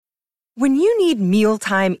When you need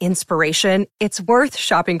mealtime inspiration, it's worth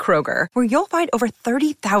shopping Kroger, where you'll find over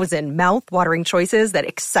 30,000 mouth-watering choices that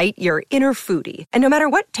excite your inner foodie. And no matter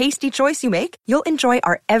what tasty choice you make, you'll enjoy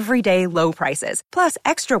our everyday low prices, plus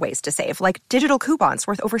extra ways to save, like digital coupons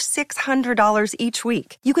worth over $600 each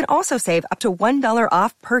week. You can also save up to $1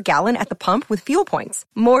 off per gallon at the pump with fuel points.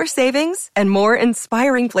 More savings and more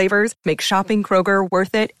inspiring flavors make shopping Kroger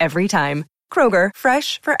worth it every time. Kroger,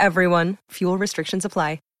 fresh for everyone. Fuel restrictions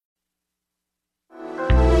apply.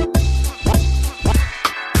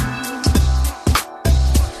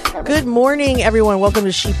 Good morning, everyone. Welcome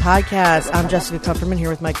to She Podcast. I'm Jessica Kupferman here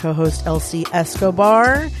with my co-host, Elsie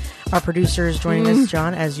Escobar. Our producer is joining us,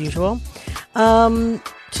 John, as usual.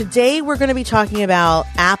 Today, we're going to be talking about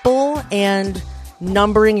Apple and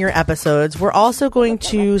numbering your episodes. We're also going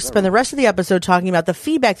to spend the rest of the episode talking about the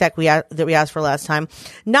feedback that we asked for last time.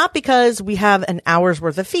 Not because we have an hour's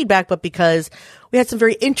worth of feedback, but because we had some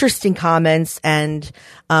very interesting comments, and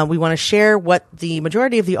we want to share what the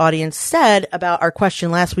majority of the audience said about our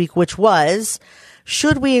question last week, which was,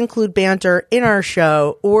 should we include banter in our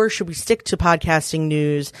show, or should we stick to podcasting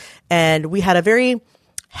news? And we had a very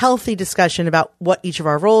healthy discussion about what each of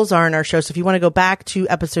our roles are in our show. So if you want to go back to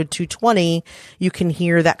episode 220, you can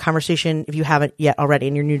hear that conversation if you haven't yet already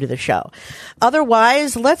and you're new to the show.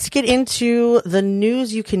 Otherwise, let's get into the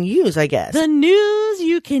news you can use, I guess. The news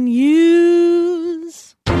you can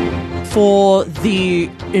use for the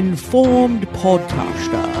informed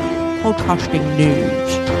podcaster. Podcasting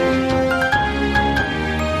news.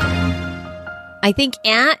 I think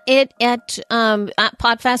at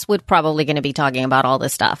Podfest, we're probably going to be talking about all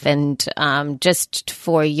this stuff. And just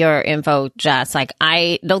for your info, Jess, like,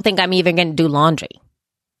 I don't think I'm even going to do laundry,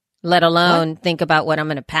 let alone think about what I'm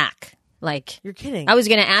going to pack. Like, you're kidding. I was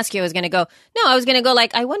going to ask you, I was going to go,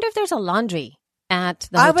 like, I wonder if there's a laundry at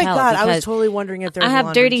the hotel. Oh my God, I was totally wondering if there's I have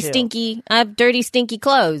laundry too. I have dirty, stinky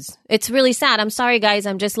clothes. It's really sad. I'm sorry, guys.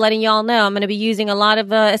 I'm just letting y'all know I'm going to be using a lot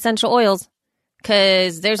of essential oils.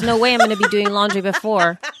 Because there's no way I'm going to be doing laundry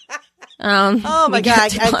before. Oh my God, I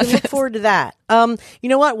can look forward to that. You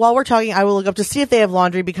know what? While we're talking, I will look up to see if they have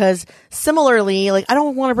laundry, because similarly, like, I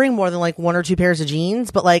don't want to bring more than like one or two pairs of jeans,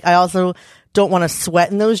 but like, I also don't want to sweat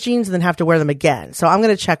in those jeans and then have to wear them again. So I'm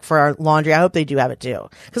going to check for our laundry. I hope they do have it too,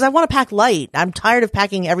 because I want to pack light. I'm tired of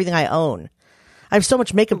packing everything I own. I have so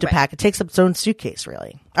much makeup to pack. It takes up its own suitcase,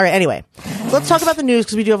 really. All right, anyway. Let's talk about the news,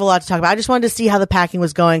 because we do have a lot to talk about. I just wanted to see how the packing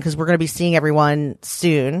was going, because we're going to be seeing everyone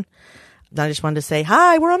soon. I just wanted to say,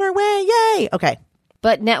 hi, we're on our way. Yay. Okay.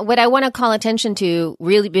 But now, what I want to call attention to,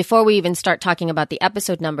 really, before we even start talking about the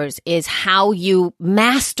episode numbers, is how you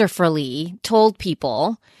masterfully told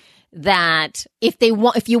people that if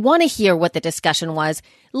you want to hear what the discussion was,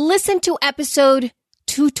 listen to episode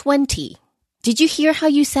 220. Did you hear how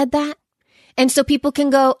you said that? And so people can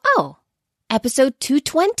go, oh, episode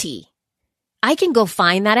 220. I can go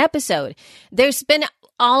find that episode.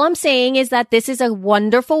 All I'm saying is that this is a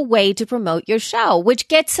wonderful way to promote your show, which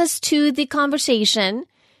gets us to the conversation,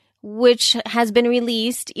 which has been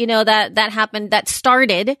released, that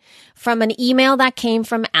started from an email that came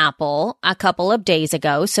from Apple a couple of days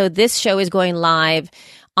ago. So this show is going live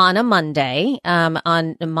on a Monday,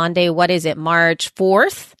 what is it, March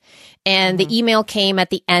 4th? And the email came at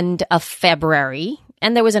the end of February,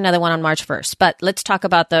 and there was another one on March 1st. But let's talk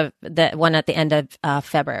about the one at the end of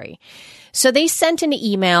February. So they sent an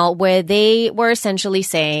email where they were essentially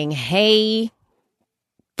saying, hey,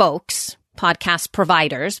 folks, podcast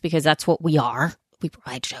providers, because that's what we are. We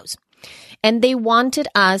provide shows. And they wanted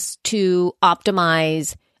us to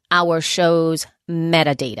optimize our show's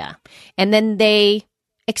metadata. And then they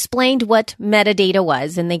explained what metadata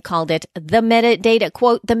was, and they called it the metadata.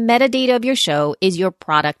 Quote, the metadata of your show is your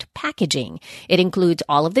product packaging. It includes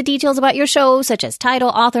all of the details about your show, such as title,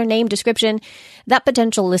 author, name, description, that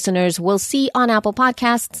potential listeners will see on Apple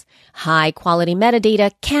Podcasts. High quality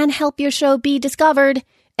metadata can help your show be discovered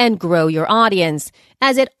and grow your audience,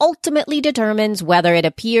 as it ultimately determines whether it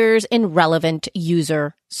appears in relevant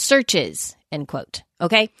user searches, end quote.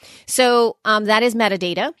 Okay, so that is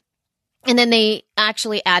metadata. And then they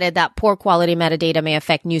actually added that poor quality metadata may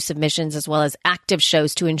affect new submissions as well as active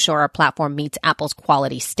shows to ensure our platform meets Apple's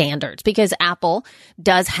quality standards, because Apple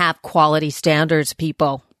does have quality standards,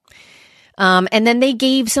 people. And then they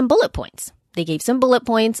gave some bullet points. They gave some bullet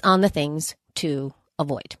points on the things to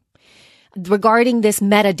avoid regarding this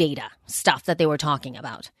metadata stuff that they were talking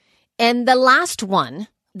about. And the last one,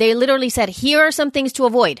 they literally said, here are some things to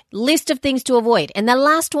avoid, list of things to avoid. And the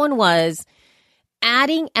last one was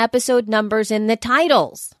adding episode numbers in the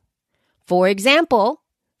titles. For example,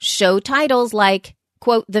 show titles like,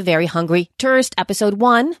 quote, The Very Hungry Tourist Episode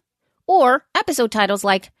 1, or episode titles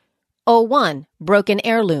like 01, broken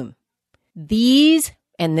heirloom. These,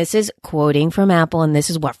 and this is quoting from Apple, and this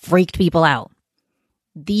is what freaked people out.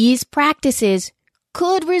 These practices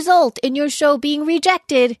could result in your show being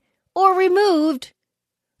rejected or removed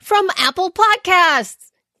from Apple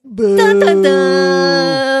Podcasts. Boo. Dun, dun,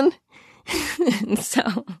 dun.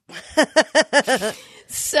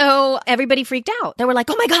 So everybody freaked out. They were like,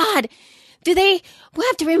 oh my God, we'll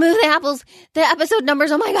have to remove the episode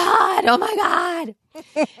numbers. Oh my God.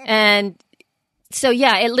 And so,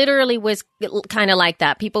 yeah, it literally was kind of like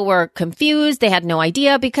that. People were confused. They had no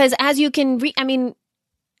idea because as you can read, I mean,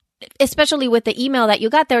 especially with the email that you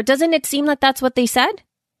got there, doesn't it seem like that's what they said?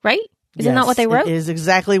 Right? Isn't that what they wrote? It is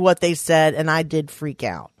exactly what they said, and I did freak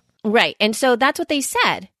out. Right. And so that's what they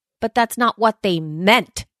said, but that's not what they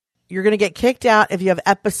meant. You're going to get kicked out if you have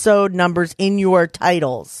episode numbers in your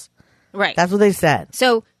titles. Right. That's what they said.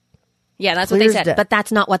 So, yeah, that's Clear what they as said, day. but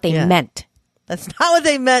that's not what they meant. That's not what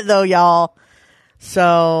they meant, though, y'all.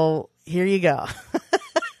 So here you go.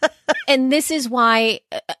 And this is why,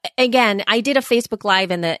 again, I did a Facebook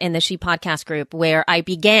Live in the She Podcast group where I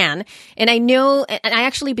began, and I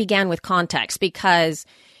actually began with context, because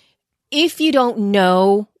if you don't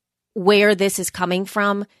know where this is coming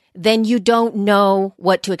from, then you don't know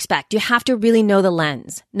what to expect. You have to really know the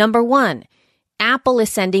lens. Number one, Apple is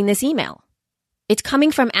sending this email. It's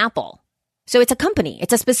coming from Apple. So it's a company.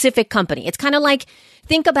 It's a specific company. It's kind of like,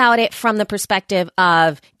 think about it from the perspective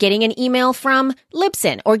of getting an email from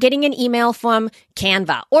Libsyn or getting an email from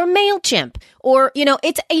Canva or MailChimp, or,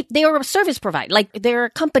 they're a service provider, like they're a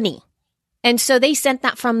company. And so they sent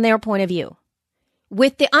that from their point of view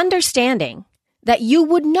with the understanding that you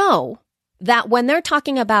would know that when they're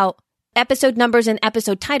talking about episode numbers and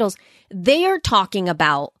episode titles, they are talking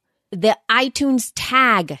about the iTunes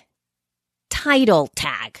title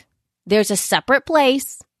tag. There's a separate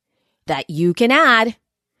place that you can add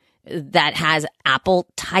that has Apple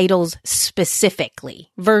titles specifically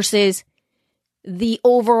versus the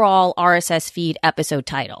overall RSS feed episode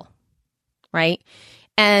title, right?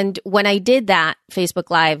 And when I did that Facebook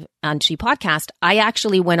Live on She Podcast, I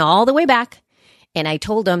actually went all the way back and I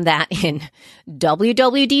told them that in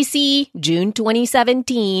WWDC June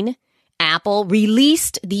 2017, Apple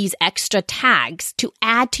released these extra tags to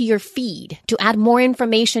add to your feed, to add more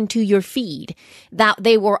information to your feed, that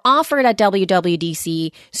they were offered at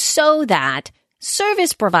WWDC so that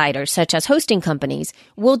service providers such as hosting companies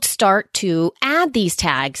would start to add these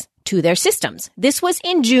tags to their systems. This was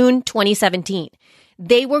in June 2017.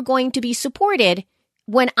 They were going to be supported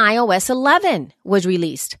when iOS 11 was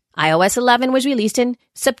released. iOS 11 was released in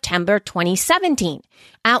September 2017,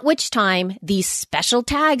 at which time these special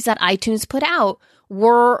tags that iTunes put out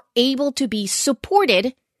were able to be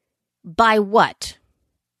supported by what?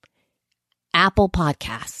 Apple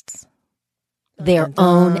Podcasts, their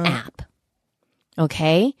own app.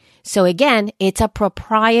 Okay? So again, it's a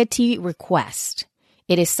proprietary request.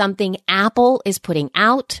 It is something Apple is putting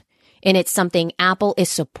out, and it's something Apple is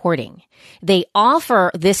supporting. They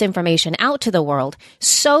offer this information out to the world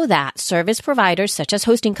so that service providers such as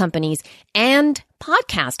hosting companies and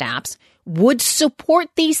podcast apps would support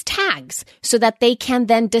these tags so that they can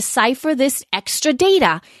then decipher this extra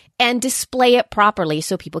data and display it properly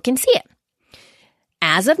so people can see it.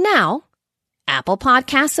 As of now, Apple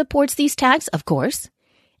Podcast supports these tags, of course,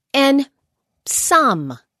 and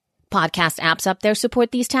some podcast apps up there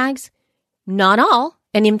support these tags. Not all.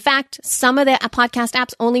 And in fact, some of the podcast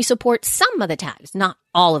apps only support some of the tags, not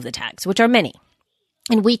all of the tags, which are many.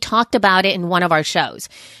 And we talked about it in one of our shows.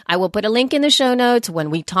 I will put a link in the show notes when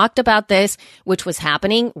we talked about this, which was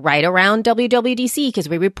happening right around WWDC, because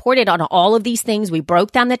we reported on all of these things. We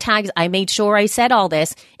broke down the tags. I made sure I said all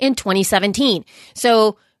this in 2017.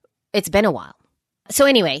 So it's been a while. So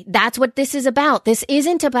anyway, that's what this is about. This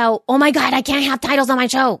isn't about, oh my God, I can't have titles on my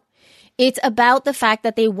show. It's about the fact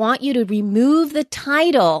that they want you to remove the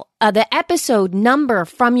title, the episode number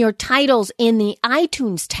from your titles in the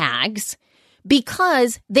iTunes tags,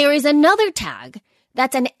 because there is another tag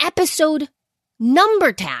that's an episode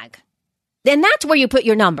number tag. Then that's where you put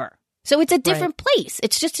your number. So it's a different place.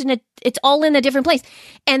 It's just it's all in a different place.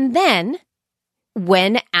 And then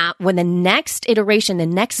when the next iteration, the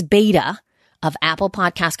next beta of Apple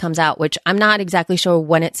Podcast comes out, which I'm not exactly sure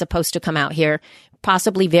when it's supposed to come out here,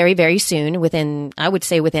 possibly very, very soon, within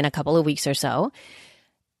a couple of weeks or so.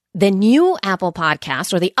 The new Apple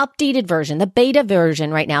Podcast, or the updated version, the beta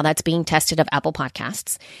version right now that's being tested of Apple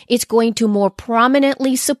Podcasts, it's going to more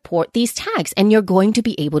prominently support these tags, and you're going to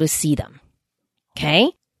be able to see them.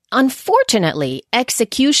 Okay? Unfortunately,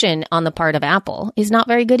 execution on the part of Apple is not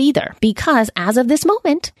very good either, because as of this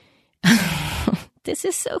moment, This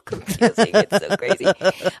is so confusing. It's so crazy.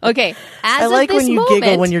 Okay. I like when you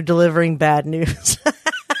giggle when you're delivering bad news.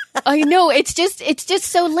 I know. It's just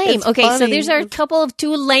so lame. It's okay. funny. So there's a couple of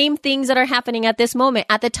two lame things that are happening at this moment.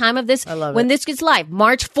 At the time of this, when this gets live,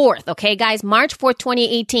 March 4th. Okay, guys, March 4th,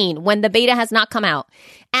 2018, when the beta has not come out.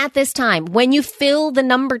 At this time, when you fill the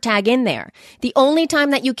number tag in there, the only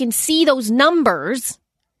time that you can see those numbers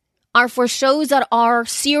are for shows that are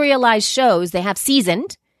serialized shows. They have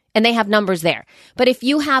seasoned and they have numbers there. But if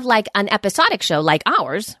you have like an episodic show like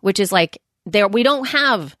ours, which is like there, we don't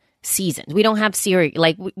have seasons. We don't have series.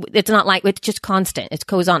 Like it's not like it's just constant. It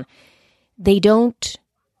goes on. They don't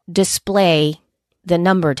display the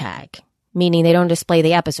number tag, meaning they don't display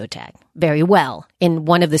the episode tag very well in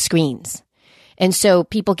one of the screens. And so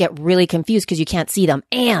people get really confused because you can't see them.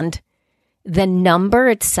 And the number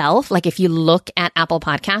itself, like if you look at Apple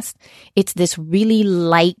Podcasts, it's this really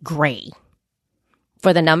light gray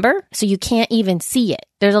for the number. So you can't even see it.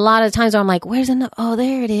 There's a lot of times where I'm like, where's the number? Oh,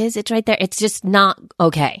 there it is. It's right there. It's just not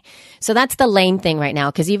okay. So that's the lame thing right now.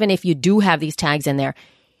 Because even if you do have these tags in there,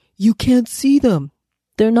 you can't see them.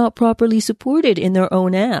 They're not properly supported in their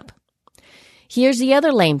own app. Here's the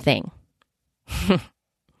other lame thing.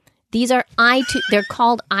 These are iTunes. They're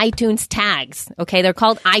called iTunes tags. Okay. They're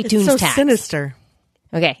called iTunes it's so tags. Sinister.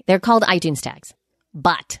 Okay. They're called iTunes tags,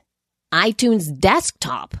 but iTunes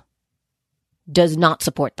desktop does not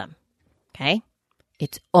support them. Okay.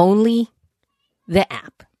 It's only the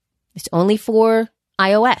app. It's only for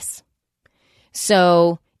iOS.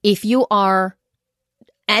 So if you are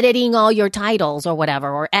editing all your titles or whatever,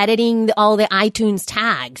 or editing all the iTunes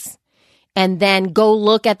tags, and then go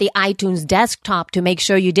look at the iTunes desktop to make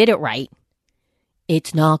sure you did it right,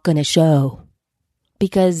 it's not going to show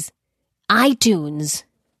because iTunes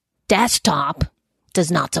desktop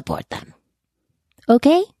does not support them.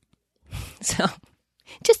 Okay? So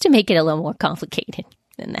just to make it a little more complicated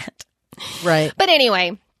than that. Right. But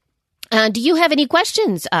anyway, do you have any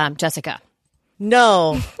questions, Jessica?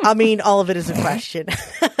 No. I mean, all of it is a question.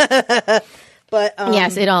 But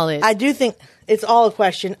yes, it all is. I do think it's all a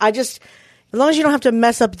question. As long as you don't have to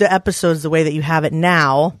mess up the episodes the way that you have it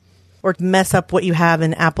now, or mess up what you have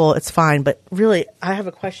in Apple, it's fine. But really, I have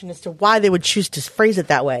a question as to why they would choose to phrase it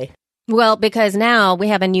that way. Well, because now we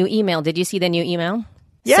have a new email. Did you see the new email?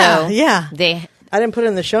 Yeah, So yeah. I didn't put it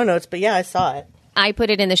in the show notes, but yeah, I saw it. I put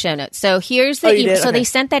it in the show notes. So here's the you email. did? So Okay. they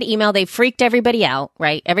sent that email. They freaked everybody out,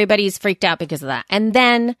 right? Everybody's freaked out because of that. And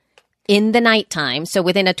then in the nighttime, so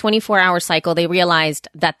within a 24-hour cycle, they realized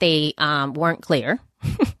that they weren't clear.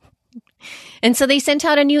 And so they sent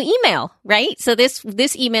out a new email, right? So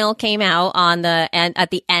this email came out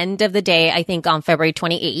at the end of the day, I think on February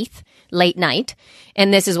 28th, late night.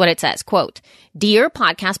 And this is what it says, quote, "Dear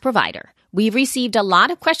podcast provider, we've received a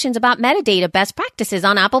lot of questions about metadata best practices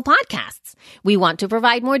on Apple Podcasts. We want to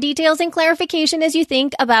provide more details and clarification as you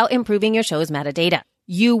think about improving your show's metadata.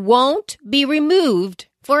 You won't be removed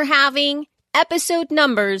for having episode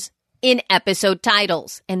numbers in episode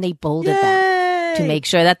titles." And they bolded that to make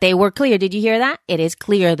sure that they were clear. Did you hear that? It is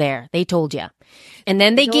clear there. They told you. And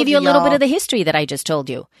then they give you a little bit of the history that I just told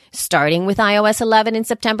you. Starting with iOS 11 in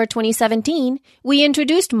September 2017, we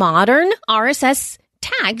introduced modern RSS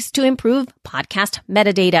tags to improve podcast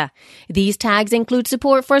metadata. These tags include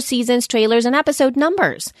support for seasons, trailers, and episode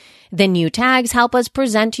numbers. The new tags help us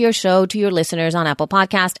present your show to your listeners on Apple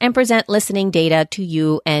Podcast and present listening data to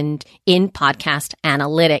you and in podcast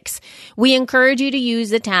analytics. We encourage you to use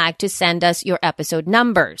the tag to send us your episode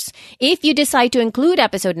numbers. If you decide to include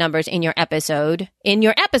episode numbers in your episode,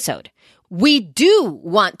 we do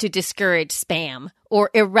want to discourage spam or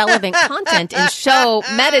irrelevant content in show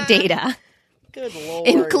metadata. Good Lord.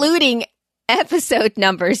 Including episode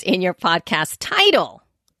numbers in your podcast title.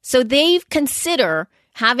 So they consider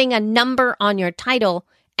having a number on your title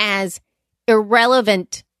as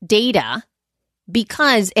irrelevant data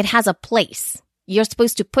because it has a place. You're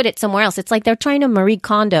supposed to put it somewhere else. It's like they're trying to Marie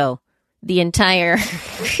Kondo the entire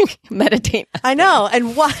metadata. I know.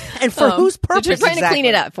 And why? And for whose purpose? They're trying to exactly? clean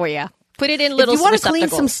it up for you. Put it in little If you want to clean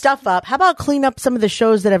receptacles. some stuff up, how about clean up some of the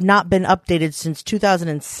shows that have not been updated since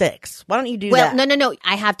 2006? Why don't you do that? Well, no.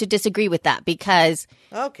 I have to disagree with that because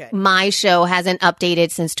Okay. my show hasn't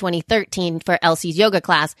updated since 2013 for Elsie's yoga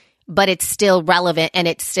class, but it's still relevant and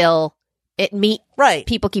Right.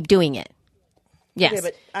 people keep doing it. Yes.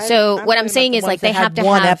 Okay, but So what I'm talking saying about is the like ones they that have had to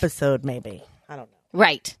one have episode, maybe. I don't know.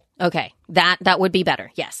 Right. Okay. That would be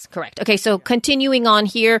better. Yes, correct. Okay, so continuing on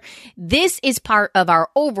here, this is part of our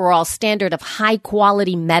overall standard of high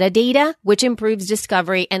quality metadata, which improves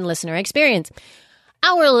discovery and listener experience.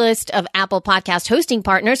 Our list of Apple Podcast hosting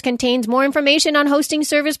partners contains more information on hosting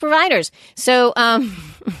service providers. So,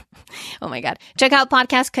 Oh my God. Check out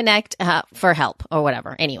Podcast Connect for help or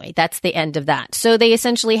whatever. Anyway, that's the end of that. So they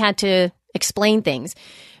essentially had to explain things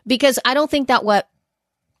because I don't think that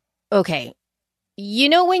okay. You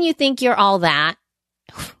know, when you think you're all that,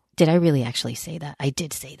 did I really actually say that? I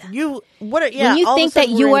did say that. When you think that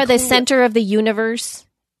you are the center of the universe,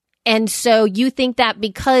 and so you think that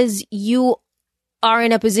because you are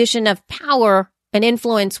in a position of power and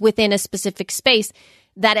influence within a specific space,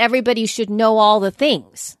 that everybody should know all the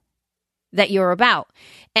things that you're about.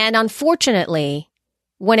 And unfortunately,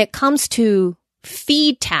 when it comes to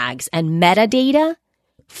feed tags and metadata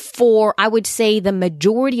for, I would say, the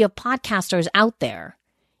majority of podcasters out there,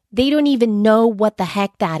 they don't even know what the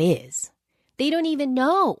heck that is. They don't even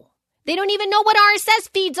know. They don't even know what RSS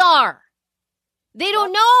feeds are. They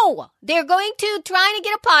don't know. They're trying to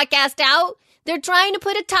get a podcast out. They're trying to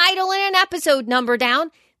put a title and an episode number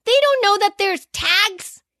down. They don't know that there's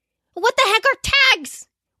tags. What the heck are tags?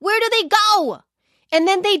 Where do they go? And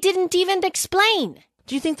then they didn't even explain.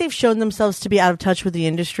 Do you think they've shown themselves to be out of touch with the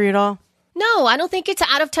industry at all? No, I don't think it's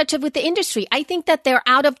out of touch with the industry. I think that they're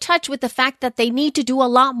out of touch with the fact that they need to do a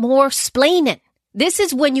lot more splaining. This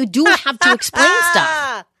is when you do have to explain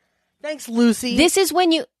stuff. Thanks, Lucy. This is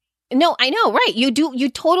when no, I know, right? You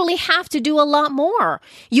totally have to do a lot more.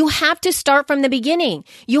 You have to start from the beginning.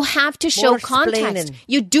 You have to show context.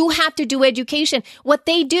 You do have to do education. What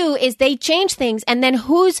they do is they change things, and then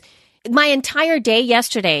my entire day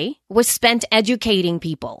yesterday was spent educating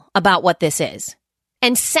people about what this is.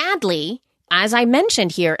 And sadly, as I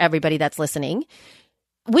mentioned here, everybody that's listening,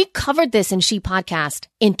 we covered this in She Podcast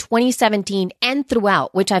in 2017 and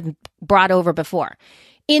throughout, which I've brought over before.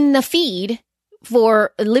 In the feed,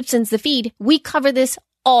 for Libsyn's The Feed, we cover this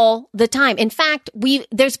all the time. In fact,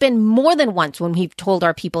 there's been more than once when we've told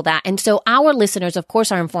our people that. And so our listeners, of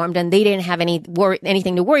course, are informed, and they didn't have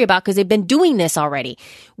anything to worry about because they've been doing this already.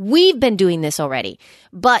 We've been doing this already.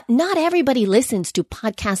 But not everybody listens to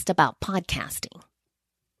podcasts about podcasting.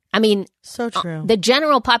 I mean, so true. The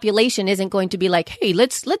general population isn't going to be like, hey,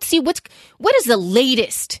 let's see what is the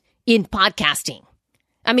latest in podcasting.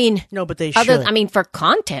 I mean, no, but they should. For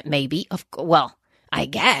content, maybe. Well, I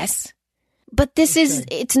guess. But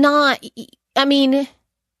it's not,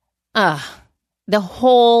 the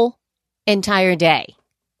whole entire day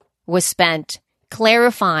was spent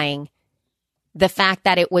clarifying the fact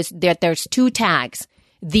that there's two tags.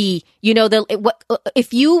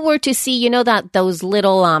 If you were to see, those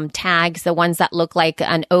little tags, the ones that look like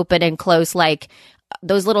an open and close, like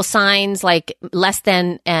those little signs, like less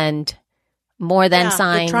than and more than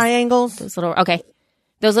signs. The triangles. Those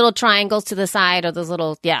little triangles to the side, or those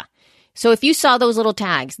little, yeah. So if you saw those little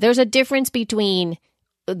tags, there's a difference between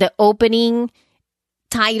the opening,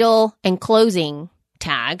 title, and closing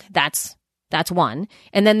tag. That's one.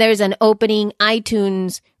 And then there's an opening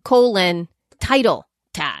iTunes : title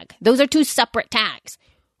tag. Those are two separate tags.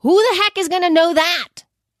 Who the heck is going to know that?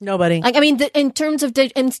 Nobody. In terms of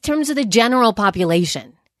the general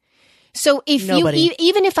population. So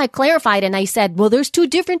even if I clarified and I said, well, there's two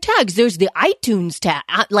different tags. There's the iTunes tag,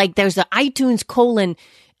 there's the iTunes :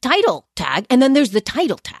 title tag, and then there's the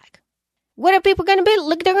title tag. What are people going to be?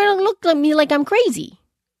 They're going to look at me like I'm crazy.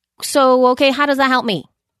 So, okay, how does that help me?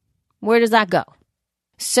 Where does that go?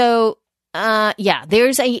 So,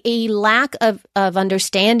 there's a lack of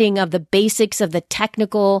understanding of the basics of the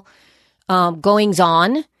technical goings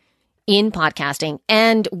on in podcasting.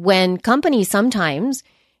 And when companies sometimes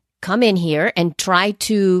come in here and try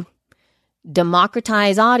to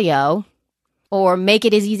democratize audio or make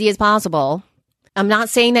it as easy as possible, I'm not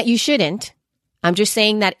saying that you shouldn't. I'm just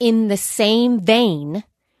saying that in the same vein,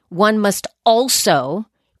 one must also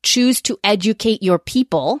choose to educate your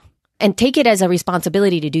people and take it as a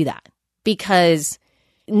responsibility to do that, because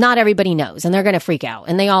not everybody knows, and they're going to freak out,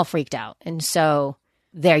 and they all freaked out. And so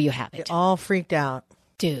there you have it. They all freaked out.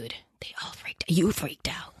 Dude, they all freaked out. You freaked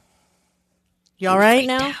out. You all right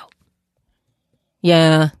now? Out.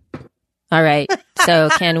 Yeah. All right. So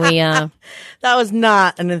can we... That was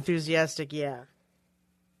not an enthusiastic yeah.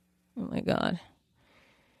 Oh, my God.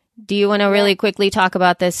 Do you want to really quickly talk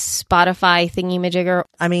about this Spotify thingy-majigger?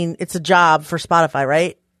 I mean, it's a job for Spotify,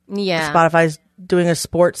 right? Yeah. Spotify's doing a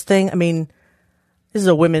sports thing. I mean, this is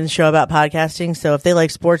a women's show about podcasting, so if they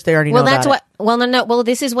like sports, they already know about it. Well, no. Well,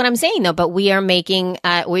 this is what I'm saying, though, but we are making...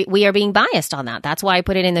 we are being biased on that. That's why I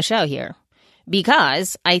put it in the show here.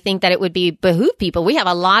 Because I think that it would behoove people. We have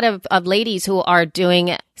a lot of ladies who are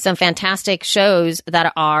doing some fantastic shows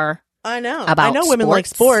that are... I know about women like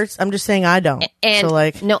sports. I'm just saying I don't. And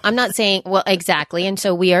no, I'm not saying, well, exactly. And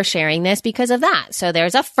so we are sharing this because of that. So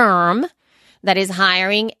there's a firm that is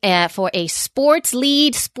hiring for a sports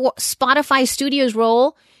lead Spotify Studios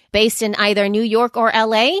role. based in either New York or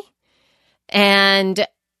LA. And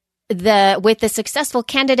with the successful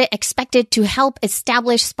candidate expected to help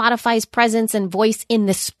establish Spotify's presence and voice in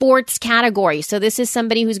the sports category. So this is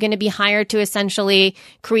somebody who's going to be hired to essentially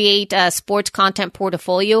create a sports content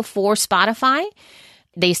portfolio for Spotify.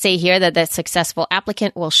 They say here that the successful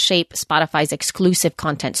applicant will shape Spotify's exclusive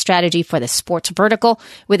content strategy for the sports vertical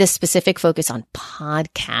with a specific focus on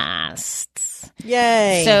podcasts.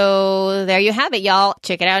 Yay. So there you have it, y'all.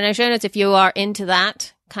 Check it out in our show notes if you are into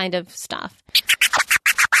that kind of stuff.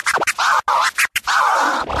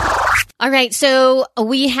 All right, so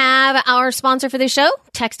we have our sponsor for the show,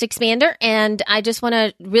 Text Expander, and I just want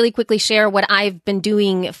to really quickly share what I've been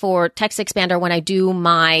doing for Text Expander when I do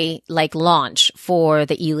my launch for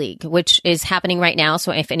the E-League, which is happening right now.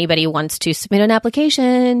 So if anybody wants to submit an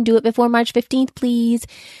application, do it before March 15th, please.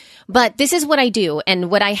 But this is what I do,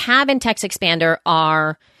 and what I have in Text Expander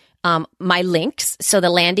are my links. So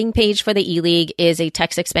the landing page for the E-League is a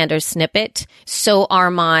Text Expander snippet. So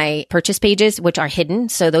are my purchase pages, which are hidden.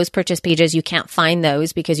 So those purchase pages, you can't find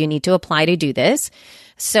those because you need to apply to do this.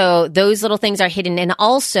 So those little things are hidden. And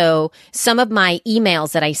also some of my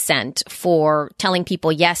emails that I sent for telling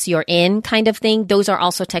people, yes, you're in kind of thing. Those are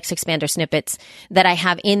also Text Expander snippets that I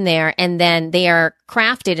have in there. And then they are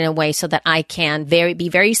crafted in a way so that I can be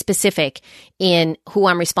very specific in who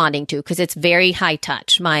I'm responding to, because it's very high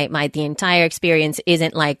touch. The entire experience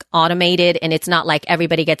isn't automated, and it's not like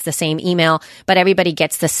everybody gets the same email, but everybody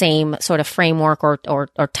gets the same sort of framework or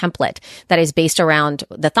template that is based around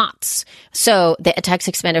the thoughts. So the Text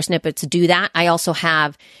Expander snippets do that. I also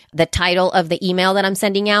have the title of the email that I'm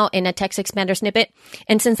sending out in a Text Expander snippet.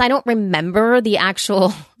 And since I don't remember the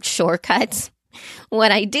actual shortcuts,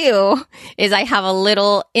 what I do is I have a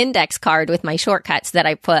little index card with my shortcuts that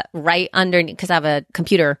I put right underneath, because I have a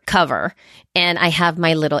computer cover, and I have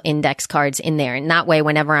my little index cards in there. And that way,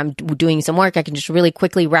 whenever I'm doing some work, I can just really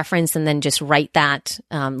quickly reference and then just write that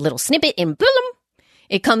little snippet, and boom,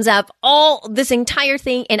 it comes up all this entire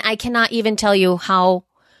thing. And I cannot even tell you how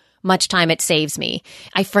much time it saves me.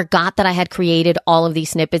 I forgot that I had created all of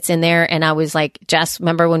these snippets in there. And I was like, Jess,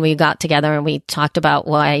 remember when we got together and we talked about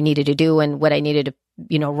what I needed to do and what I needed to,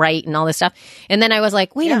 write and all this stuff. And then I was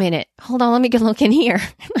like, wait a minute, hold on, let me go look in here.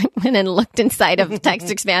 I went and looked inside of Text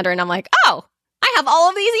Expander, and I'm like, oh, I have all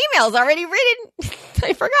of these emails already written.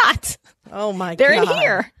 I forgot. Oh my God. They're in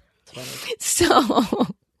here.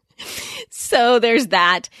 So there's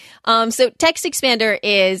that. So Text Expander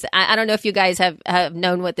is, I don't know if you guys have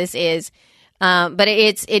known what this is, but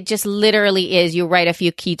it just literally is, you write a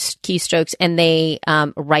few keystrokes and they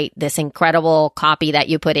write this incredible copy that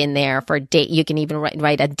you put in there for date. You can even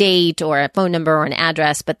write a date or a phone number or an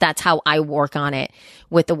address, but that's how I work on it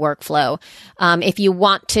with the workflow. If you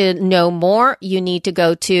want to know more, you need to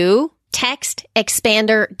go to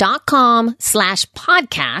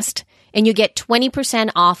textexpander.com/podcast. And you get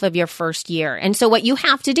 20% off of your first year. And so what you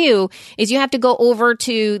have to do is you have to go over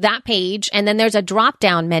to that page, and then there's a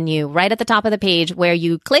drop-down menu right at the top of the page where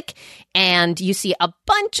you click and you see a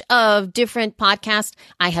bunch of different podcasts.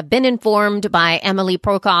 I have been informed by Emily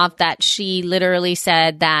Prokop that she literally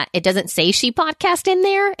said that it doesn't say she podcast in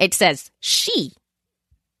there. It says she.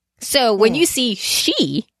 So when you see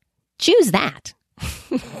she, choose that.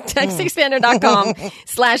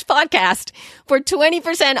 TextExpander.com/podcast for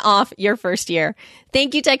 20% off your first year.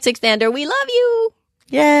 Thank you, Text Expander. We love you.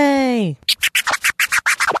 Yay.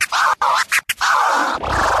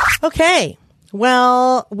 Okay.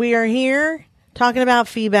 Well, we are here talking about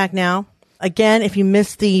feedback now. Again, if you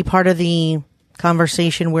missed the part of the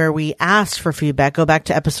conversation where we asked for feedback, go back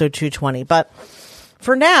to episode 220. But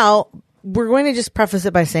for now, we're going to just preface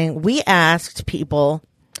it by saying we asked people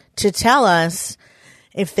to tell us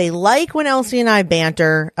if they like when Elsie and I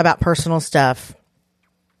banter about personal stuff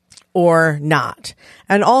or not.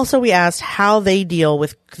 And also we asked how they deal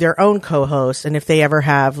with their own co-hosts and if they ever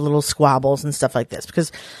have little squabbles and stuff like this.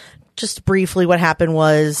 Because just briefly, what happened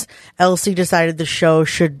was Elsie decided the show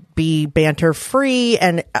should be banter free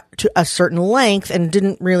and to a certain length and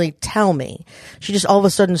didn't really tell me. She just all of a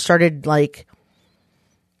sudden started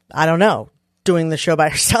I don't know, doing the show by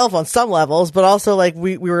herself on some levels, but also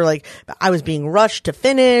we were I was being rushed to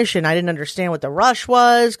finish and I didn't understand what the rush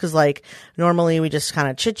was, because normally we just kind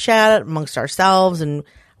of chit chat amongst ourselves and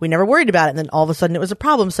we never worried about it. And then all of a sudden it was a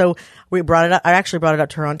problem. So we brought it up. I actually brought it up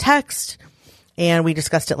to her on text and we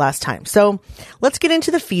discussed it last time. So let's get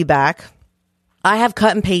into the feedback. I have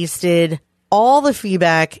cut and pasted all the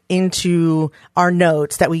feedback into our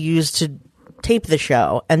notes that we use to tape the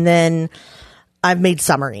show. And then I've made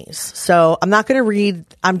summaries. So I'm just going to read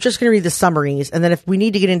the summaries. And then if we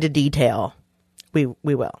need to get into detail, we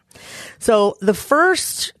will. So the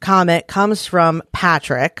first comment comes from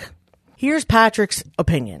Patrick. Here's Patrick's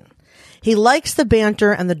opinion. He likes the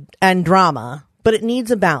banter and drama, but it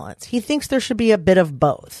needs a balance. He thinks there should be a bit of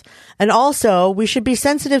both. And also, we should be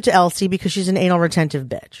sensitive to Elsie because she's an anal retentive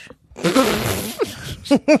bitch.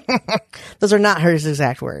 Those are not his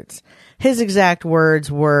exact words. His exact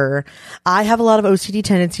words were, I have a lot of OCD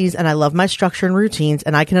tendencies and I love my structure and routines,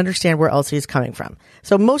 and I can understand where Elsie is coming from.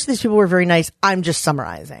 So most of these people were very nice. I'm just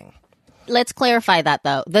summarizing. Let's clarify that,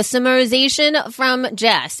 though. The summarization from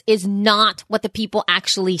Jess is not what the people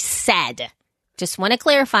actually said. Just want to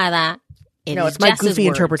clarify that. It's my Jess's goofy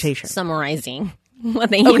words interpretation. Summarizing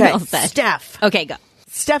what the email said. Steph. Okay, go.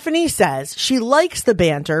 Stephanie says she likes the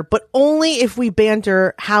banter, but only if we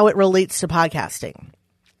banter how it relates to podcasting.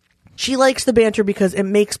 She likes the banter because it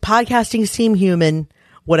makes podcasting seem human,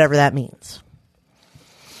 whatever that means.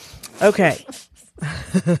 Okay.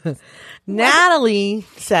 Natalie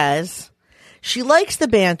says she likes the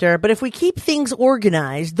banter, but if we keep things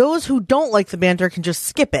organized, those who don't like the banter can just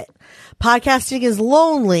skip it. Podcasting is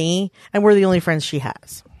lonely, and we're the only friends she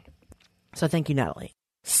has. So thank you, Natalie.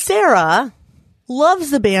 Sarah loves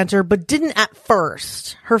the banter, but didn't at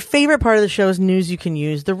first. Her favorite part of the show is news you can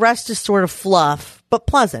use. The rest is sort of fluff, but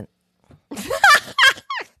pleasant.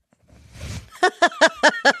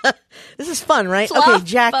 This is fun, right? Fluff, okay,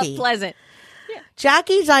 Jackie. but pleasant.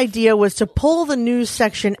 Jackie's idea was to pull the news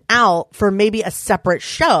section out for maybe a separate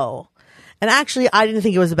show. And actually, I didn't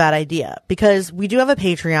think it was a bad idea because we do have a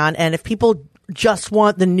Patreon, and if people just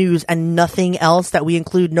want the news and nothing else that we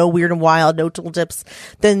include, no weird and wild, no tool tips,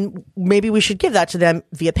 then maybe we should give that to them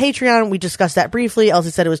via Patreon. We discussed that briefly.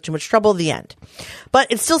 Elsie said it was too much trouble, the end. But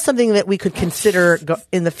it's still something that we could consider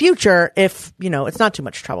in the future if, it's not too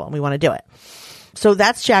much trouble and we want to do it. So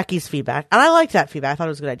that's Jackie's feedback. And I like that feedback. I thought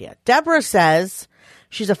it was a good idea. Deborah says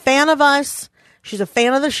she's a fan of us. She's a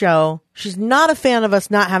fan of the show. She's not a fan of us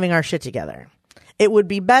not having our shit together. It would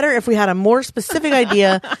be better if we had a more specific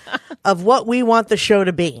idea of what we want the show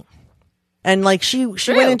to be. And she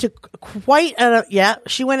went into quite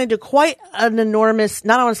an enormous,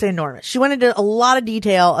 not I want to say enormous. She went into a lot of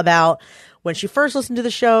detail about when she first listened to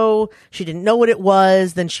the show, she didn't know what it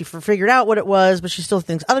was. Then she figured out what it was, but she still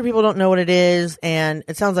thinks other people don't know what it is. And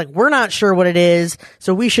it sounds like we're not sure what it is.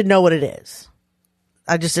 So we should know what it is.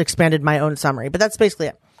 I just expanded my own summary, but that's basically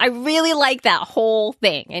it. I really like that whole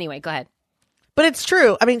thing. Anyway, go ahead. But it's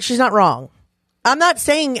true. I mean, she's not wrong. I'm not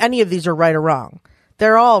saying any of these are right or wrong.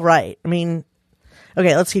 They're all right. I mean,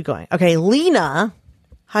 okay, let's keep going. Okay, Lena.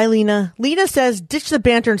 Hi, Lena. Lena says, ditch the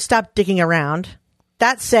banter and stop dicking around.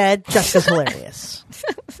 That said, Jessica's hilarious.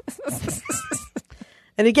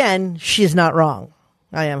 And again, she is not wrong.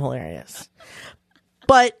 I am hilarious.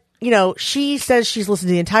 But, she says she's listened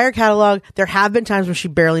to the entire catalog. There have been times when she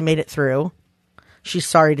barely made it through. She's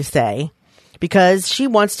sorry to say. Because she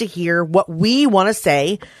wants to hear what we want to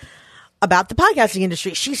say about the podcasting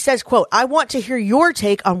industry. She says, quote, I want to hear your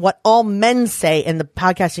take on what all men say in the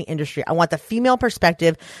podcasting industry. I want the female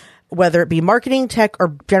perspective, whether it be marketing, tech,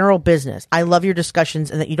 or general business. I love your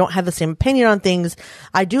discussions and that you don't have the same opinion on things.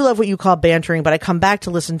 I do love what you call bantering, but I come back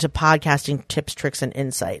to listen to podcasting tips, tricks, and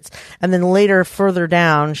insights. And then later, further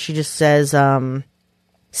down, she just says,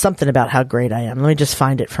 something about how great I am. Let me just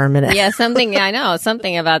find it for a minute. Yeah, something. I know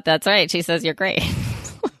something about that's right. She says you're great.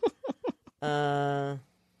 I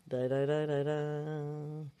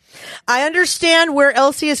understand where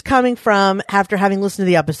Elsie is coming from after having listened to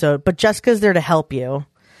the episode, but Jessica's there to help you.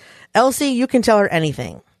 Elsie, you can tell her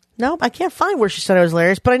anything. Nope, I can't find where she said I was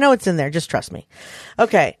hilarious, but I know it's in there. Just trust me.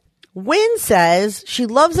 Okay. Wynn says she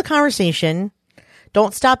loves the conversation.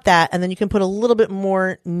 Don't stop that. And then you can put a little bit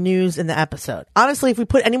more news in the episode. Honestly, if we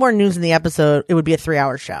put any more news in the episode, it would be a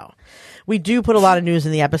 3-hour show. We do put a lot of news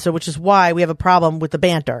in the episode, which is why we have a problem with the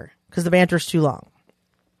banter, because the banter is too long.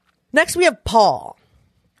 Next, we have Paul.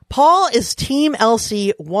 Paul is Team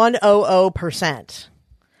Elsie 100%.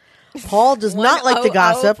 Paul does not like the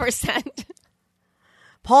gossip.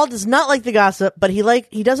 Paul does not like the gossip, but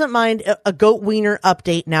he doesn't mind a goat wiener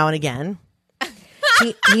update now and again.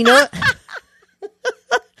 He knows...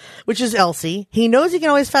 Which is Elsie. He knows he can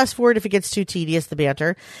always fast forward if it gets too tedious, the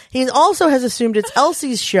banter. He also has assumed it's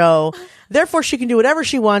Elsie's show, therefore she can do whatever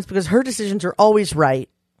she wants because her decisions are always right.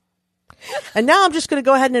 And now I'm just going to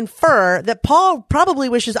go ahead and infer that Paul probably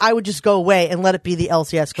wishes I would just go away and let it be the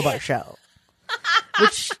Elsie Escobar show.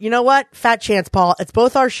 Which, you know what? Fat chance, Paul. It's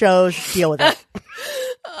both our shows. Deal with it.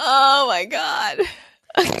 Oh, my God.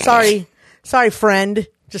 Sorry, friend.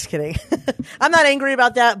 Just kidding. I'm not angry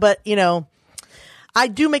about that, but, I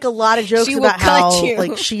do make a lot of jokes about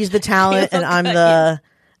how she's the talent and I'm the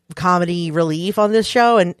comedy relief on this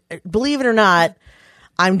show. And believe it or not,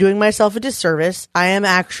 I'm doing myself a disservice. I am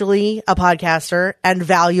actually a podcaster and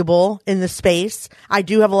valuable in the space. I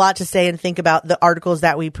do have a lot to say and think about the articles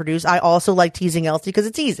that we produce. I also like teasing Elsie because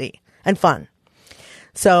it's easy and fun.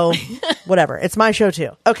 So whatever. It's my show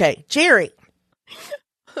too. Okay. Jerry.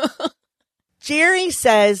 Jerry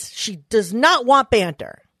says she does not want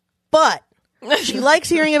banter, but she likes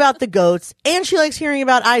hearing about the goats and she likes hearing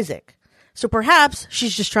about Isaac. So perhaps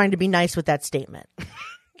she's just trying to be nice with that statement.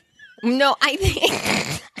 No, I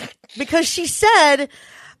think because she said,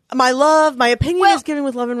 my opinion is given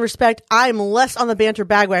with love and respect. I'm less on the banter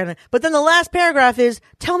bandwagon. But then the last paragraph is,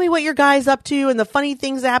 tell me what your guy's up to and the funny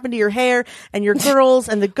things that happen to your hair and your girls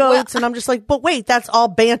and the goats. And I'm just like, but wait, that's all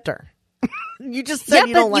banter. You just said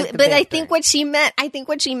you don't like the banter. I think what she meant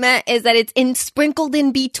is that it's sprinkled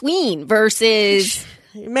in between versus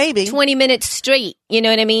maybe 20 minutes straight. You know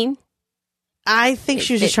what I mean? I think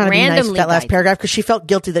she was just trying to be nice with that last paragraph because she felt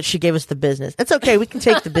guilty that she gave us the business. It's okay. We can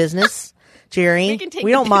take the business, Jerry.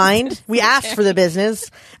 We don't mind. We asked for the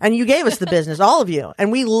business and you gave us the business, all of you.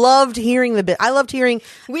 And we loved hearing I loved hearing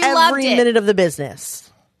every minute of the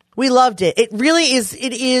business. We loved it. It really is.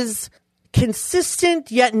 It is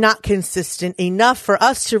consistent yet not consistent enough for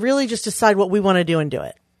us to really just decide what we want to do and do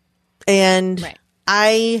it. And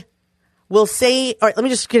I will say, all right, let me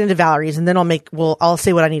just get into Valerie's and then I'll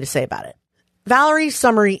say what I need to say about it. Valerie's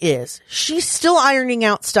summary is she's still ironing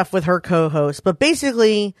out stuff with her co-host, but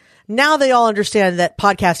basically now they all understand that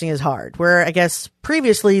podcasting is hard, where I guess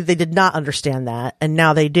previously they did not understand that and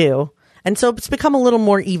now they do. And so it's become a little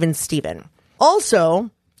more even Steven.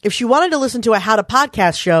 Also, if she wanted to listen to a how to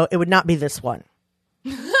podcast show, it would not be this one.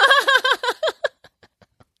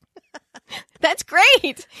 That's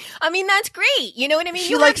great. I mean, that's great. You know what I mean?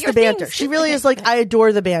 She likes the banter. She really is like, I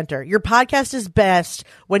adore the banter. Your podcast is best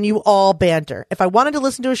when you all banter. If I wanted to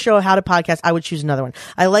listen to a show how to podcast, I would choose another one.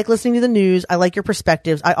 I like listening to the news. I like your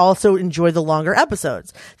perspectives. I also enjoy the longer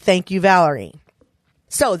episodes. Thank you, Valerie.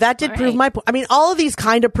 So that did prove my point. I mean, all of these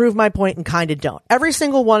kind of prove my point and kind of don't. Every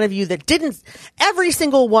single one of you that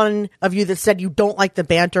said you don't like the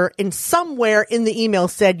banter, in somewhere in the email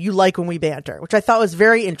said you like when we banter, which I thought was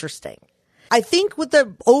very interesting. I think what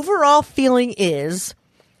the overall feeling is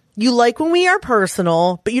you like when we are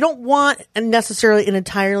personal, but you don't want necessarily an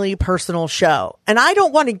entirely personal show. And I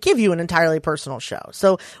don't want to give you an entirely personal show.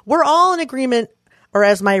 So we're all in agreement, or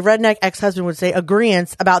as my redneck ex-husband would say,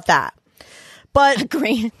 agreeance about that. But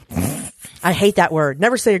agreeance. I hate that word.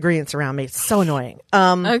 Never say agreeance around me. It's so annoying.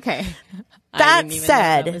 Okay. That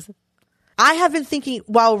said, I have been thinking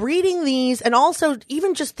while reading these, and also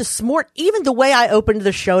even just even the way I opened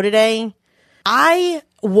the show today, I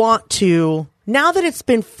want to, now that it's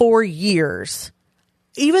been 4 years,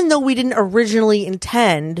 even though we didn't originally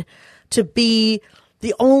intend to be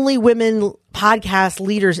the only women podcast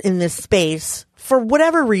leaders in this space, for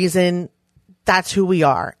whatever reason, that's who we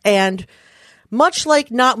are. And much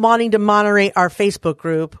like not wanting to moderate our Facebook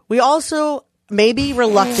group, we also, maybe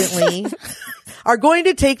reluctantly, are going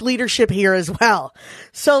to take leadership here as well.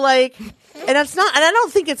 So and I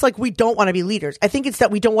don't think it's like we don't want to be leaders. I think it's that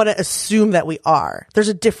we don't want to assume that we are. There's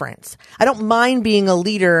a difference. I don't mind being a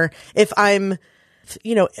leader if I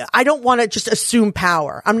don't want to just assume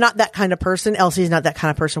power. I'm not that kind of person. Elsie's not that kind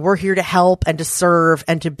of person. We're here to help and to serve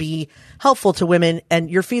and to be helpful to women. And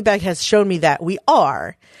your feedback has shown me that we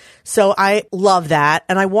are. So I love that.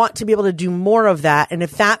 And I want to be able to do more of that. And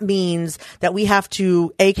if that means that we have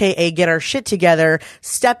to, AKA, get our shit together,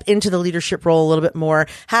 step into the leadership role a little bit more,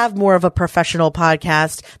 have more of a professional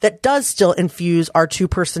podcast that does still infuse our two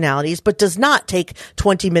personalities, but does not take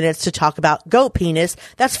 20 minutes to talk about goat penis,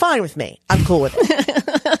 that's fine with me. I'm cool with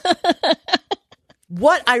it.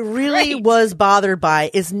 What I really was bothered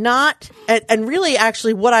by is not, and really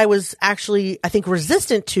actually what I was actually, I think,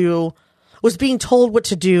 resistant to was being told what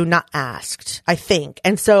to do, not asked, I think.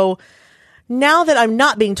 And so now that I'm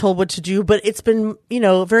not being told what to do, but it's been,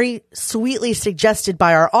 very sweetly suggested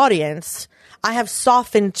by our audience, I have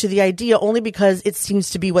softened to the idea only because it seems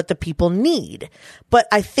to be what the people need. But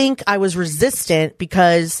I think I was resistant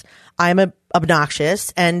because I'm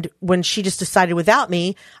obnoxious. And when she just decided without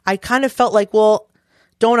me, I kind of felt like, well,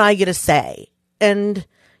 don't I get a say? And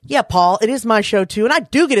yeah, Paul, it is my show too. And I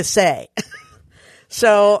do get a say.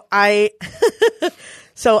 So it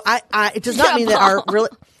does not mean that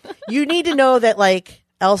you need to know that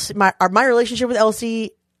Elsie, my relationship with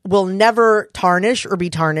Elsie will never tarnish or be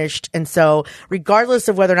tarnished. And so regardless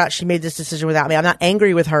of whether or not she made this decision without me, I'm not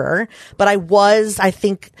angry with her, but I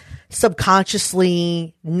think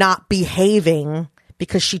subconsciously not behaving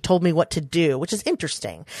because she told me what to do, which is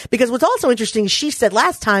interesting. Because what's also interesting, she said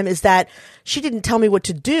last time, is that she didn't tell me what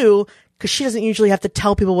to do because she doesn't usually have to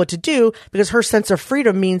tell people what to do because her sense of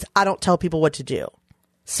freedom means I don't tell people what to do.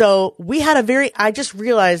 So I just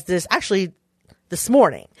realized this actually this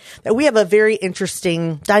morning, that we have a very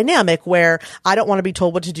interesting dynamic where I don't want to be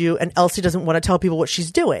told what to do and Elsie doesn't want to tell people what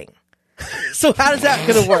she's doing. So how is that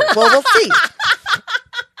going to work? Well, we'll see.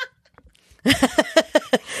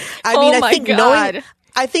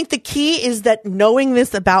 I think the key is that knowing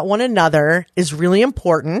this about one another is really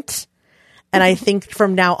important. And I think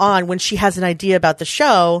from now on, when she has an idea about the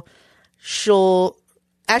show, she'll,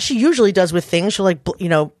 as she usually does with things, she'll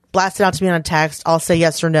blast it out to me on a text. I'll say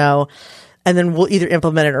yes or no. And then we'll either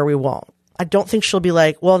implement it or we won't. I don't think she'll be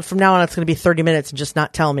like, well, from now on, it's going to be 30 minutes and just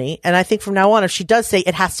not tell me. And I think from now on, if she does say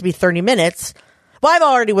it has to be 30 minutes, well, I've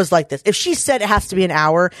already was like this. If she said it has to be an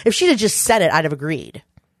hour, if she'd have just said it, I'd have agreed.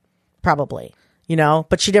 Probably,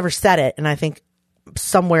 but she never said it. And I think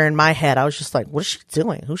somewhere in my head, I was just like, what is she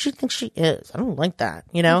doing? Who she thinks she is? I don't like that,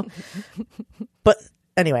 But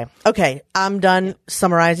anyway, okay, I'm done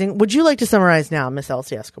summarizing. Would you like to summarize now, Miss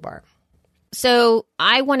Elsie Escobar? So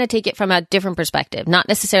I want to take it from a different perspective, not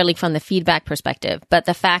necessarily from the feedback perspective, but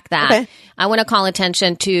the fact that I want to call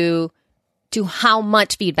attention to how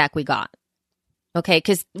much feedback we got. Okay,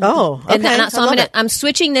 because I'm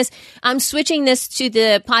switching this to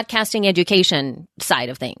the podcasting education side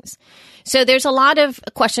of things. So there's a lot of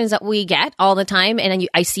questions that we get all the time, and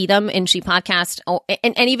I see them in She Podcast,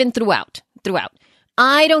 and even throughout.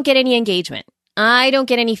 I don't get any engagement. I don't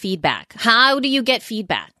get any feedback. How do you get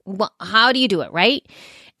feedback? Well, how do you do it, right?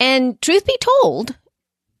 And truth be told,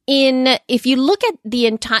 if you look at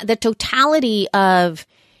the totality of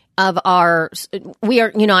we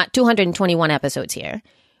are, at 221 episodes here,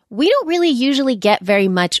 we don't really usually get very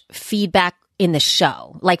much feedback in the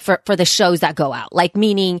show, like for the shows that go out,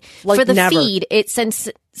 meaning for the feed, it's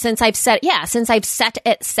since I've set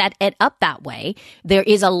it up that way, there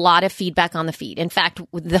is a lot of feedback on the feed. In fact,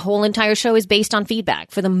 the whole entire show is based on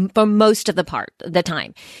feedback for most of the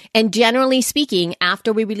time. And generally speaking,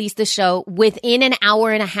 after we release the show, within an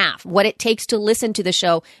hour and a half, what it takes to listen to the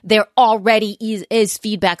show, there already is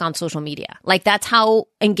feedback on social media. That's how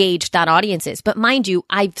engaged that audience is. But mind you,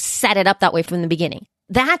 I've set it up that way from the beginning.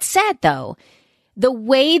 That said, though, the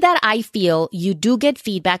way that I feel you do get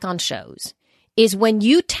feedback on shows is when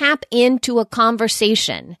you tap into a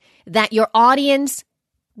conversation that your audience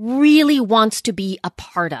really wants to be a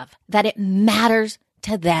part of, that it matters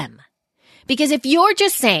to them. Because if you're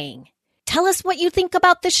just saying, tell us what you think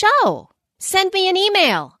about the show, send me an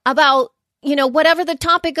email about, whatever the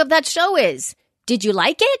topic of that show is. Did you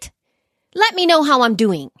like it? Let me know how I'm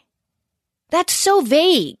doing. That's so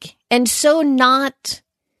vague and so not...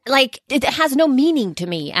 it has no meaning to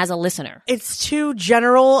me as a listener. It's too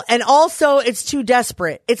general, and also it's too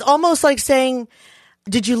desperate. It's almost like saying,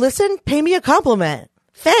 did you listen? Pay me a compliment.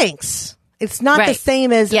 Thanks. It's not the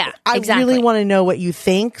same as, I really want to know what you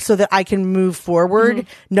think so that I can move forward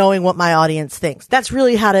knowing what my audience thinks. That's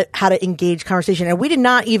really how to engage conversation. And we did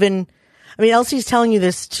not even, Elsie's telling you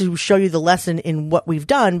this to show you the lesson in what we've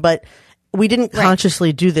done, but we didn't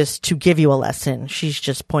consciously do this to give you a lesson. She's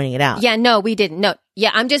just pointing it out. Yeah, no, we didn't. No.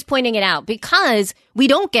 Yeah, I'm just pointing it out because we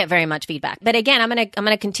don't get very much feedback. But again, I'm going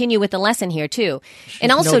to continue with the lesson here too.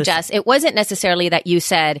 And also, Jess, it wasn't necessarily that you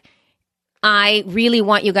said, I really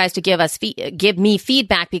want you guys to give me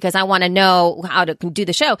feedback because I want to know how to do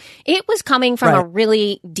the show. It was coming from a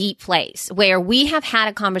really deep place where we have had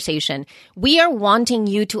a conversation. We are wanting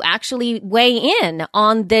you to actually weigh in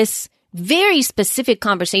on this very specific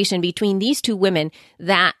conversation between these two women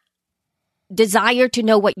that desire to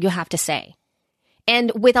know what you have to say.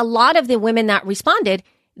 And with a lot of the women that responded,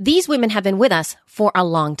 these women have been with us for a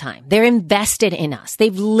long time. They're invested in us.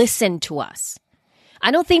 They've listened to us.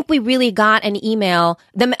 I don't think we really got an email.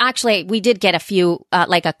 Actually, we did get a few,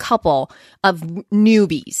 a couple of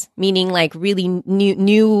newbies, meaning really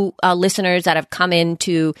new listeners that have come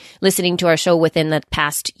into listening to our show within the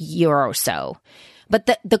past year or so. But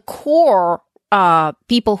the core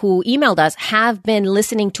people who emailed us have been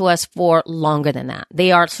listening to us for longer than that.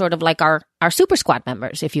 They are sort of like our super squad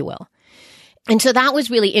members, if you will. And so that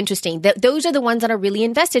was really interesting. Those are the ones that are really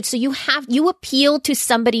invested. So you appeal to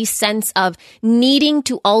somebody's sense of needing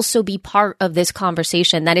to also be part of this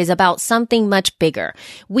conversation that is about something much bigger.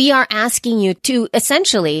 We are asking you to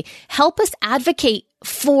essentially help us advocate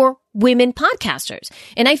for women podcasters.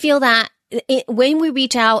 And I feel that when we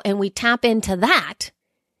reach out and we tap into that,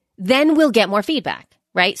 then we'll get more feedback,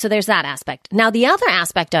 right? So there's that aspect. Now, the other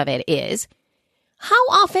aspect of it is, how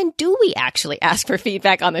often do we actually ask for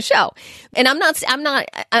feedback on the show? And I'm not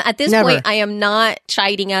at this point, I am not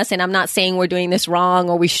chiding us and I'm not saying we're doing this wrong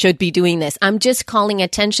or we should be doing this. I'm just calling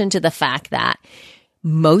attention to the fact that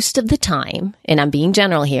most of the time, and I'm being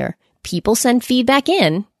general here, people send feedback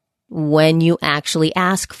in when you actually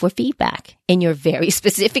ask for feedback and you're very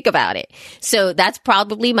specific about it. So that's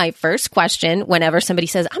probably my first question whenever somebody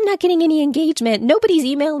says, I'm not getting any engagement. Nobody's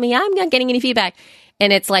emailing me. I'm not getting any feedback.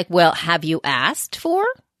 And it's like, well, have you asked for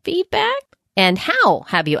feedback? And how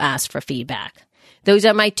have you asked for feedback? Those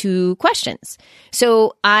are my two questions.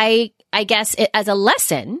 So I guess as a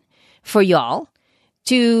lesson for y'all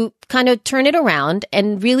to kind of turn it around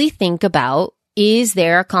and really think about, is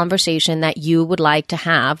there a conversation that you would like to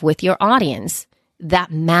have with your audience that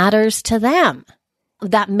matters to them,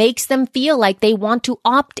 that makes them feel like they want to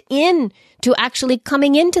opt in to actually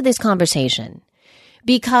coming into this conversation?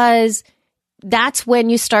 Because that's when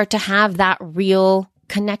you start to have that real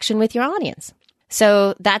connection with your audience.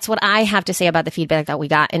 So that's what I have to say about the feedback that we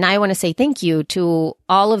got. And I want to say thank you to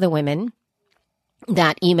all of the women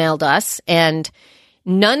that emailed us, and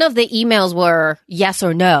none of the emails were yes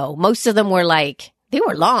or no. Most of them were like, they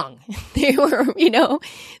were long. They were,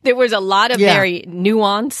 there was a lot of very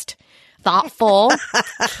nuanced, thoughtful,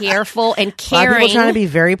 careful, and caring. A lot of people trying to be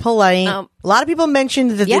very polite. A lot of people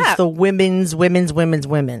mentioned that it's the women's.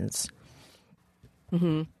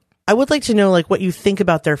 Mm-hmm. I would like to know what you think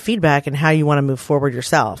about their feedback and how you want to move forward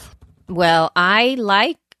yourself. Well, I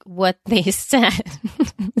like what they said.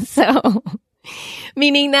 So,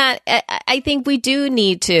 meaning that I think we do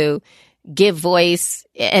need to give voice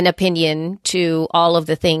and opinion to all of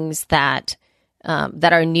the things that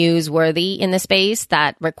that are newsworthy in the space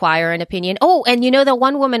that require an opinion. Oh, and the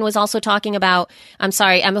one woman was also talking about, I'm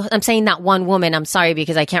sorry, I'm saying that one woman, I'm sorry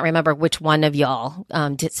because I can't remember which one of y'all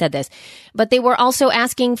said this, but they were also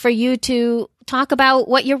asking for you to talk about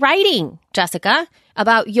what you're writing, Jessica,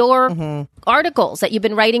 about your articles, that you've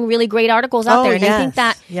been writing really great articles out there. And I think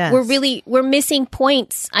that we're missing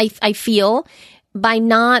points, I feel, by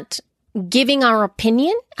not giving our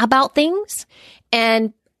opinion about things.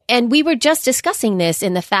 And we were just discussing this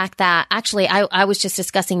in the fact that actually I was just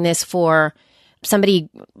discussing this for somebody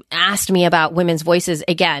asked me about women's voices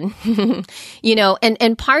again,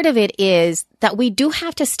 and part of it is that we do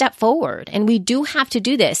have to step forward and we do have to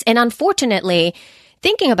do this. And unfortunately,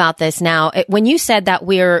 thinking about this now, when you said that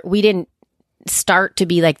we didn't start to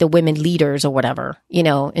be like the women leaders or whatever,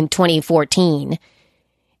 in 2014,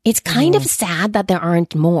 it's kind of sad that there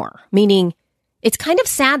aren't more, meaning it's kind of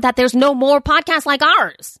sad that there's no more podcasts like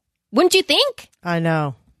ours. Wouldn't you think? I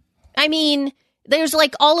know. I mean, there's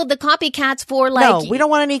all of the copycats for No, we don't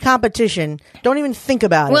want any competition. Don't even think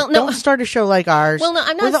about it. No, don't start a show like ours. Well, no,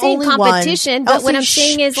 I'm not saying competition, but what I'm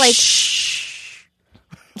saying is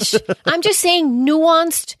I'm just saying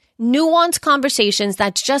nuanced conversations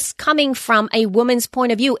that's just coming from a woman's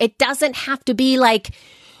point of view. It doesn't have to be like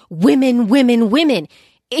women.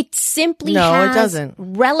 It simply has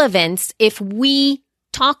relevance if we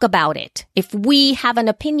talk about it, if we have an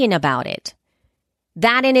opinion about it.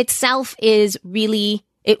 That in itself is really,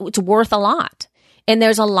 it's worth a lot. And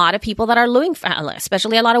there's a lot of people that are looking for,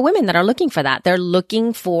 especially a lot of women that are looking for that. They're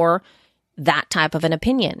looking for that type of an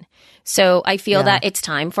opinion. So I feel that it's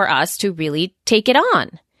time for us to really take it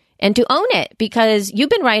on and to own it, because you've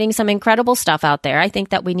been writing some incredible stuff out there. I think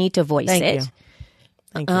that we need to voice it.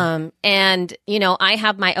 Thank you. And, I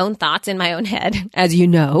have my own thoughts in my own head, as you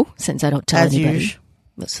know, since I don't tell anybody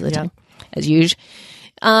most of the time, as usual.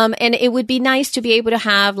 And it would be nice to be able to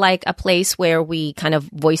have a place where we kind of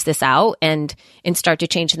voice this out and start to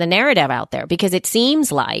change the narrative out there, because it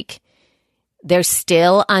seems like there's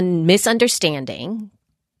still a misunderstanding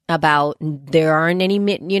about there aren't any,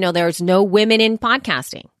 there's no women in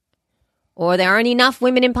podcasting, or there aren't enough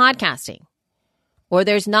women in podcasting, or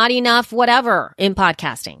there's not enough whatever in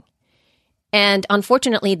podcasting. And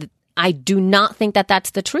unfortunately, I do not think that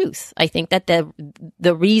that's the truth. I think that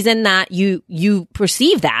the reason that you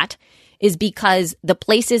perceive that is because the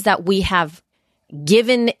places that we have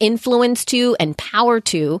given influence to and power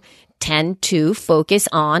to tend to focus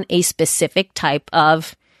on a specific type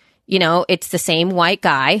of, it's the same white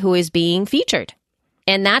guy who is being featured.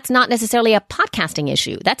 And that's not necessarily a podcasting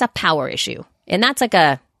issue. That's a power issue. And that's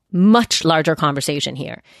a much larger conversation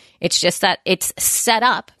here. It's just that it's set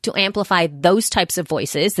up to amplify those types of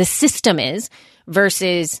voices. The system is,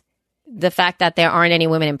 versus the fact that there aren't any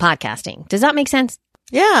women in podcasting. Does that make sense?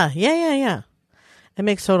 Yeah. It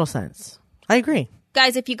makes total sense. I agree.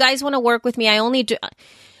 Guys, if you guys want to work with me, I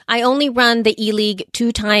only run the E-League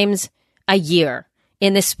 2 times a year,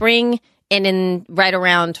 in the spring and in right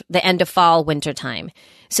around the end of fall, winter time.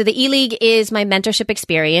 So the E-League is my mentorship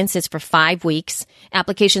experience. It's for 5 weeks.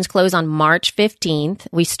 Applications close on March 15th.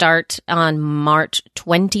 We start on March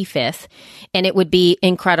 25th. And it would be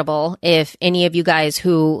incredible if any of you guys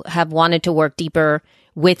who have wanted to work deeper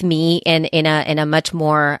with me and in a much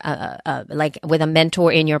more like with a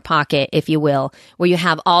mentor in your pocket, if you will, where you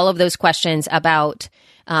have all of those questions about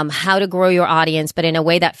how to grow your audience, but in a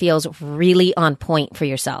way that feels really on point for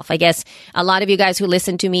yourself. I guess a lot of you guys who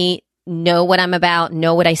listen to me know what I'm about,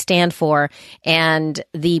 know what I stand for. And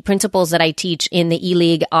the principles that I teach in the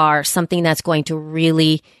E-League are something that's going to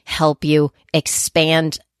really help you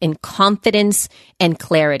expand in confidence and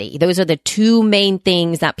clarity. Those are the two main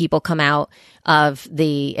things that people come out of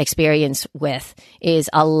the experience with, is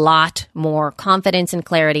a lot more confidence and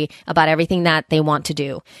clarity about everything that they want to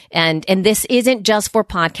do. And this isn't just for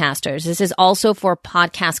podcasters. This is also for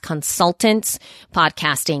podcast consultants,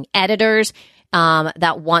 podcasting editors,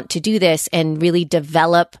 that want to do this and really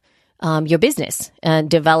develop your business and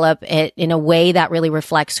develop it in a way that really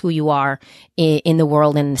reflects who you are in the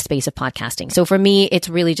world and in the space of podcasting. So for me, it's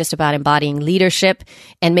really just about embodying leadership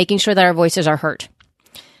and making sure that our voices are heard.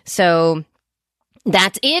 So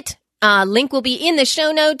that's it. Link will be in the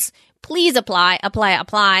show notes. Please apply.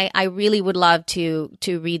 I really would love to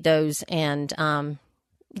read those and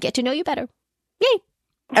get to know you better. Yay.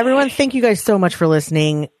 Everyone, thank you guys so much for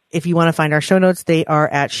listening. If you want to find our show notes, they are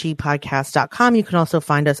at shepodcast.com. You can also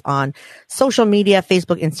find us on social media,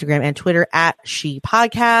 Facebook, Instagram, and Twitter at She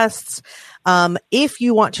Podcasts. If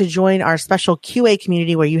you want to join our special QA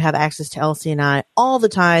community where you have access to Elsie and I all the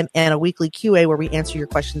time and a weekly QA where we answer your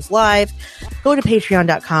questions live, go to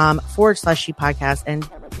patreon.com/She Podcast and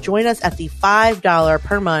join us at the $5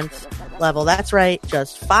 per month level. That's right,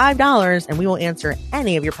 just $5, and we will answer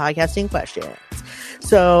any of your podcasting questions.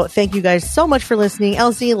 So thank you guys so much for listening.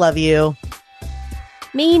 Elsie, love you.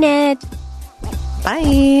 Mean it.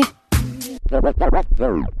 Bye.